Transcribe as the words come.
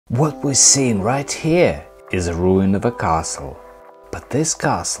What we're seeing right here is a ruin of a castle, but this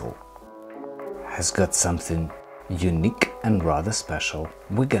castle has got something unique and rather special.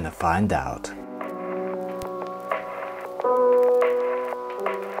 We're gonna find out.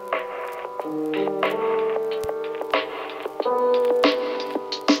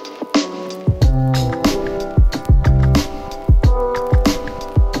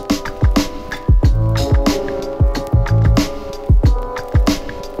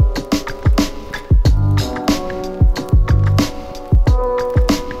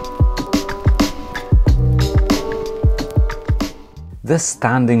 The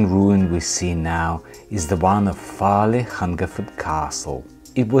standing ruin we see now is the one of Farleigh Hungerford Castle.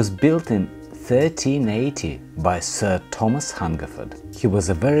 It was built in 1380 by Sir Thomas Hungerford. He was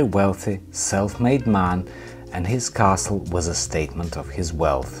a very wealthy, self-made man, and his castle was a statement of his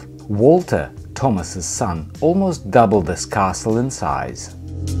wealth. Walter, Thomas's son, almost doubled this castle in size.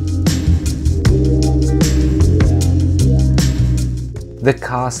 The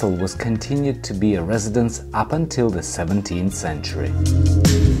castle was continued to be a residence up until the 17th century.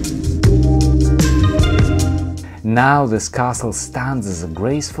 Now this castle stands as a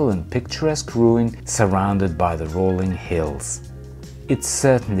graceful and picturesque ruin surrounded by the rolling hills. It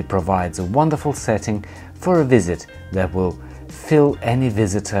certainly provides a wonderful setting for a visit that will fill any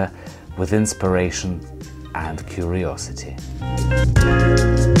visitor with inspiration and curiosity.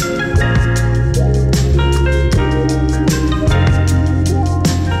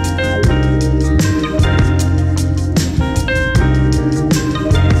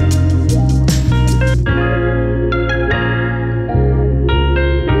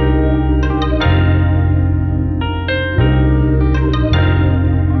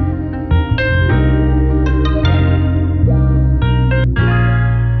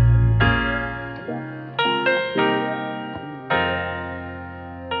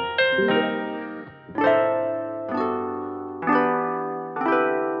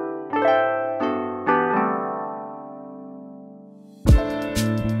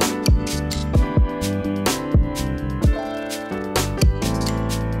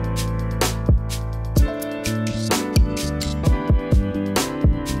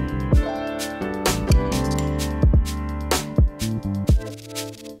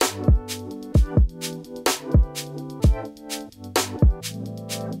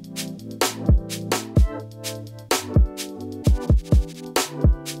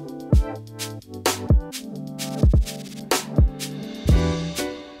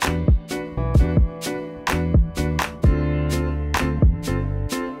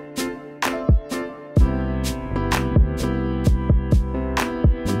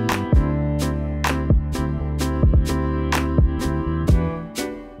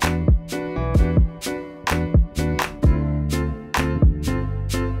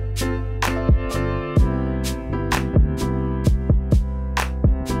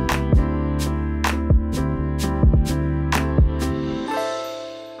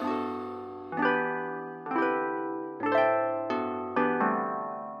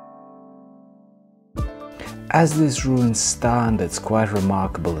 As these ruins stand, it's quite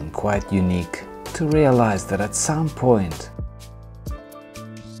remarkable and quite unique to realize that at some point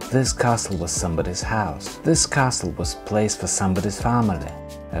this castle was somebody's house. This castle was a place for somebody's family,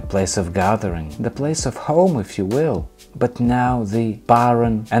 a place of gathering, the place of home, if you will. But now the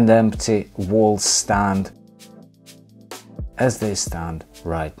barren and empty walls stand as they stand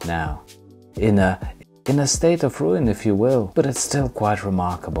right now, in a state of ruin, if you will, but it's still quite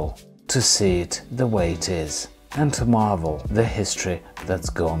remarkable to see it the way it is and to marvel the history that's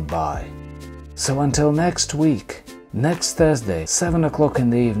gone by. So until next week, next Thursday, 7 o'clock in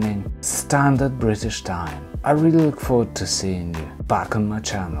the evening, Standard British Time, I really look forward to seeing you back on my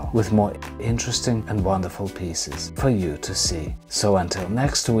channel with more interesting and wonderful pieces for you to see. So until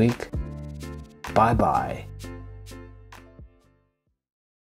next week, bye bye.